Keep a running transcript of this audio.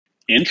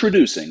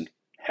Introducing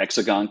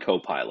Hexagon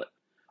CoPilot,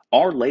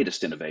 our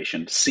latest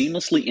innovation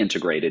seamlessly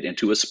integrated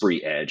into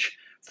ESPRIT EDGE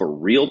for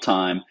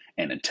real-time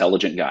and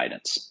intelligent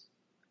guidance.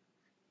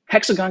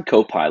 Hexagon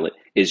CoPilot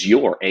is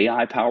your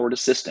AI-powered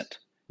assistant,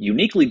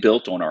 uniquely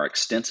built on our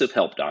extensive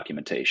help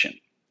documentation.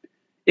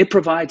 It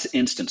provides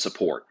instant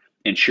support,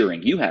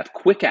 ensuring you have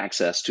quick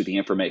access to the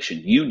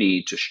information you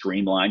need to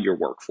streamline your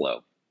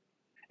workflow.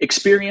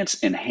 Experience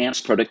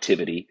enhanced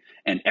productivity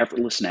and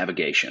effortless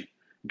navigation,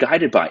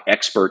 guided by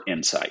expert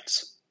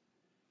insights.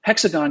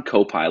 Hexagon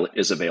CoPilot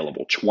is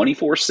available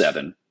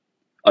 24/7,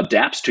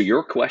 adapts to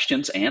your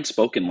questions and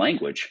spoken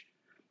language,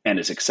 and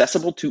is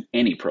accessible to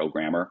any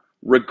programmer,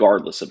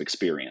 regardless of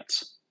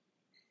experience.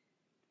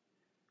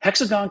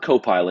 Hexagon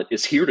CoPilot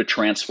is here to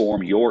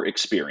transform your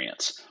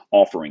experience,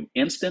 offering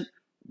instant,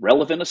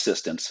 relevant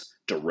assistance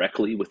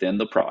directly within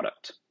the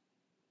product.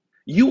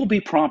 You will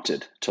be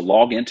prompted to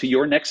log into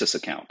your Nexus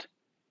account.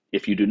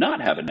 If you do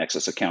not have a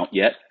Nexus account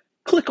yet,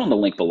 click on the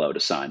link below to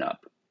sign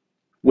up.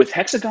 With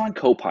Hexagon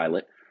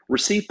CoPilot,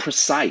 receive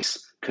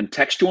precise,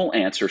 contextual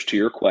answers to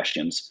your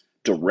questions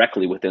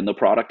directly within the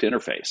product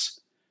interface.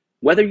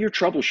 Whether you're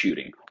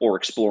troubleshooting or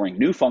exploring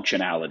new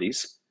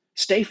functionalities,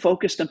 stay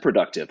focused and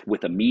productive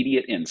with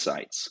immediate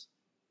insights.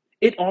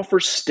 It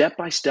offers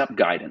step-by-step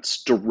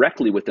guidance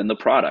directly within the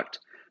product,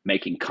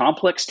 making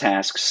complex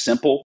tasks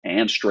simple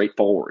and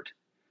straightforward.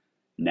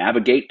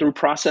 Navigate through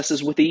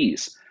processes with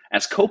ease,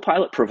 as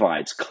CoPilot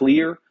provides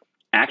clear,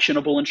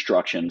 actionable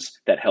instructions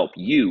that help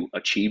you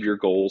achieve your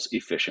goals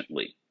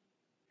efficiently.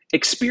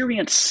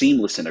 Experience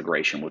seamless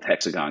integration with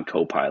Hexagon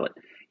CoPilot,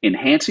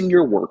 enhancing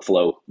your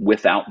workflow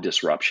without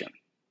disruption.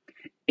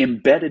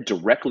 Embedded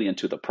directly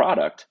into the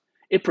product,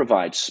 it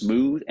provides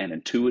smooth and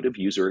intuitive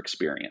user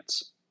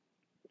experience.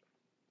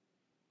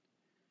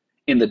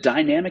 In the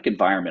dynamic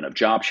environment of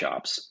job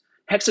shops,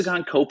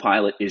 Hexagon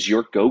CoPilot is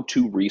your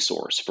go-to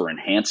resource for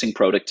enhancing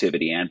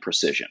productivity and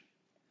precision.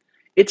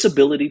 Its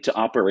ability to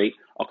operate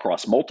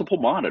across multiple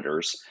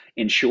monitors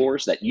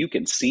ensures that you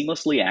can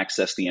seamlessly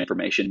access the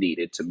information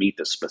needed to meet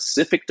the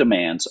specific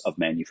demands of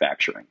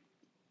manufacturing.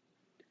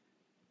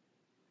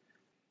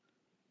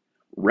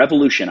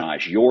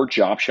 Revolutionize your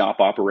job shop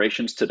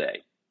operations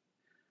today.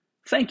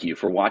 Thank you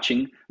for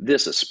watching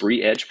this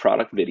ESPRIT EDGE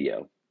product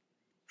video.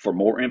 For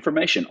more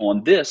information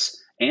on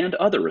this and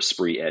other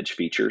ESPRIT EDGE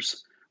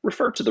features,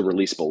 refer to the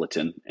release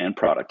bulletin and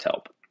product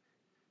help.